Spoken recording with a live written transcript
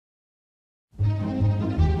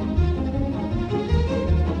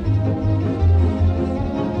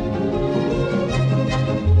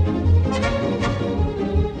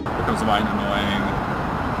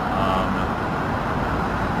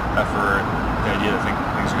idea that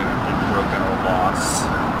things are going to get broken or lost.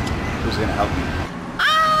 Who's going to help me?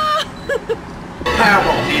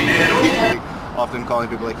 Often calling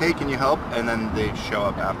people like, hey, can you help? And then they show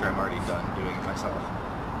up after I'm already done doing it myself.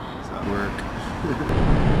 So work.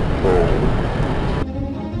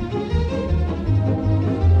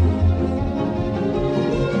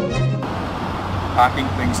 Packing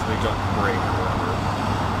things so they don't break or whatever.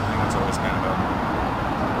 I think that's always kind of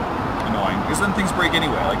annoying, because then things break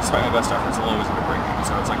anyway. Like, despite my best efforts, they'll always end up breaking.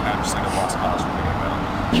 So it's like kind of just like a lost cause from the get-go.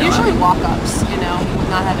 Usually walk-ups, you know,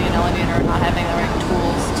 not having an elevator, not having the right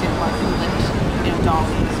tools to like lift, you know,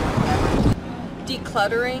 dollies or whatever.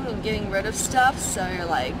 Decluttering and getting rid of stuff, so you're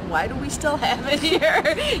like, why do we still have it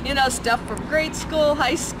here? You know, stuff from grade school,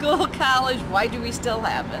 high school, college, why do we still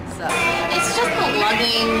have it? So it's just the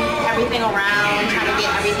lugging everything around, trying to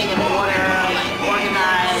get everything in order, like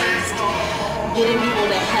organized, getting people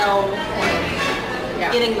to help,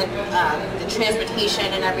 and getting the transportation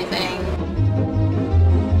and everything.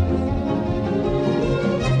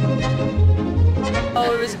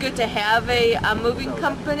 Oh, it was good to have a moving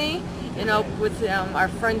company. You know, with our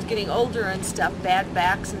friends getting older and stuff, bad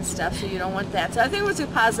backs and stuff, so you don't want that. So I think it was a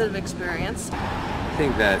positive experience. I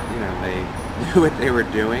think that, you know, they knew what they were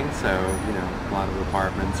doing, so, you know, a lot of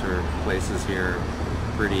apartments or places here are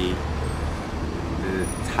pretty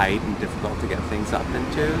tight and difficult to get things up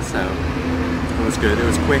into, so it was good, it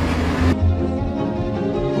was quick.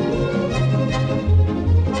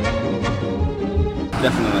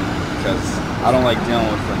 Definitely, because I don't like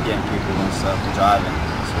dealing with like getting people and stuff and driving.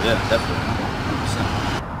 Yeah, definitely.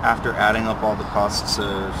 100%. After adding up all the costs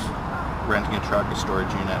of renting a truck, a storage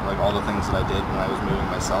unit, like all the things that I did when I was moving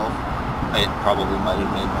myself, it probably might have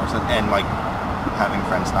made more sense. And like having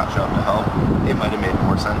friends not show up to help, it might have made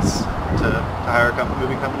more sense to hire a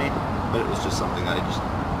moving company. But it was just something that I just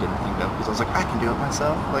didn't think of, because I was like, I can do it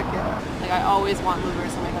myself. Like, yeah. Like, I always want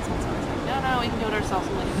movers, and my husband's always like, no, we can do it ourselves.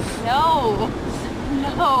 I'm like, no.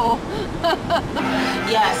 No.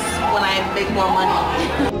 Yes, when I make more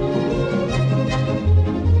money.